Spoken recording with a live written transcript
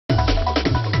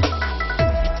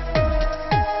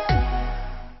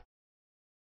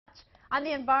On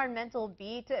the environmental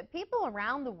beat, people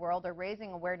around the world are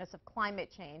raising awareness of climate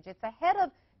change. It's ahead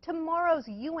of tomorrow's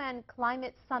UN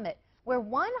Climate Summit, where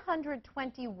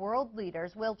 120 world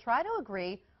leaders will try to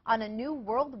agree on a new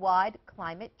worldwide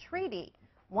climate treaty.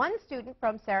 One student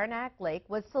from Saranac Lake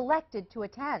was selected to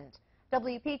attend.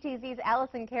 WPTZ's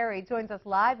Allison Carey joins us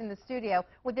live in the studio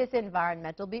with this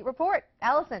Environmental Beat report.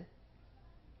 Allison.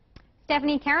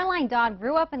 Stephanie, Caroline Dodd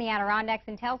grew up in the Adirondacks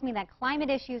and tells me that climate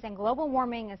issues and global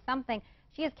warming is something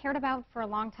she has cared about for a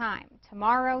long time.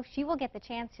 Tomorrow, she will get the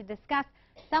chance to discuss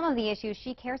some of the issues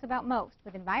she cares about most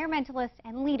with environmentalists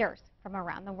and leaders from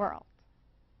around the world.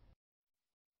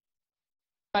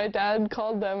 My dad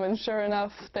called them, and sure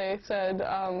enough, they said,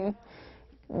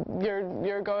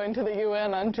 you're going to the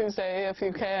UN on Tuesday if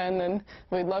you can, and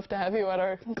we'd love to have you at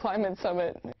our climate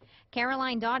summit.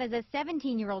 Caroline Dodd is a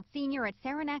 17-year-old senior at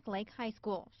Saranac Lake High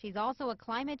School. She's also a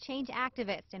climate change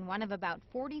activist and one of about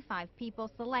 45 people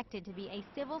selected to be a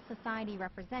civil society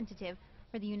representative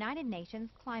for the United Nations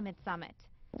Climate Summit.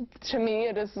 To me,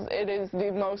 it is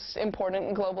the most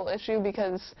important global issue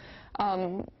because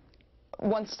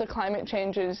once the climate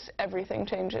changes, everything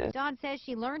changes. Dodd says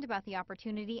she learned about the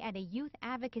opportunity at a youth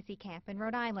advocacy camp in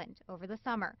Rhode Island over the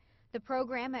summer. The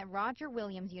program at Roger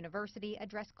Williams University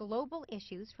addressed global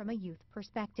issues from a youth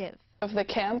perspective. Of the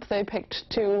camp, they picked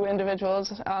 2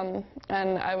 individuals,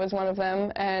 and I was one of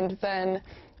them, and then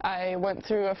I went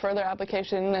through a further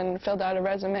application and filled out a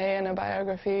resume and a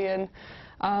biography, and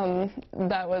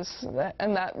that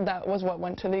was what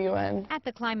went to the UN. At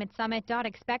the Climate Summit, Dodd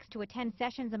expects to attend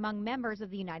sessions among members of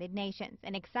the United Nations,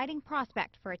 an exciting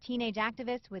prospect for a teenage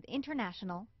activist with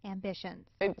international ambitions.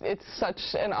 It's such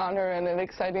an honor and an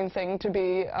exciting thing to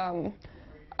be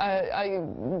a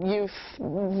youth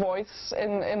voice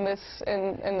in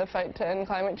the fight to end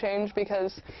climate change,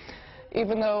 because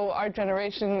even though our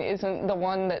generation isn't the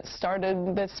one that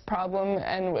started this problem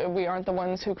and we aren't the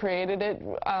ones who created it,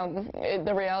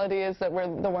 the reality is that we're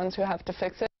the ones who have to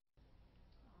fix it.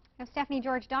 Now, Stephanie,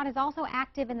 George, Dodd is also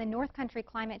active in the North Country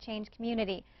climate change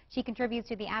community. She contributes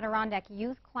to the Adirondack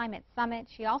Youth Climate Summit.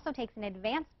 She also takes an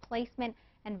advanced placement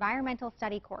environmental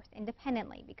study course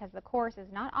independently because the course is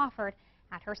not offered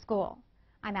at her school.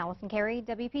 I'm Allison Carey,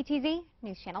 WPTZ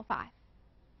News Channel 5.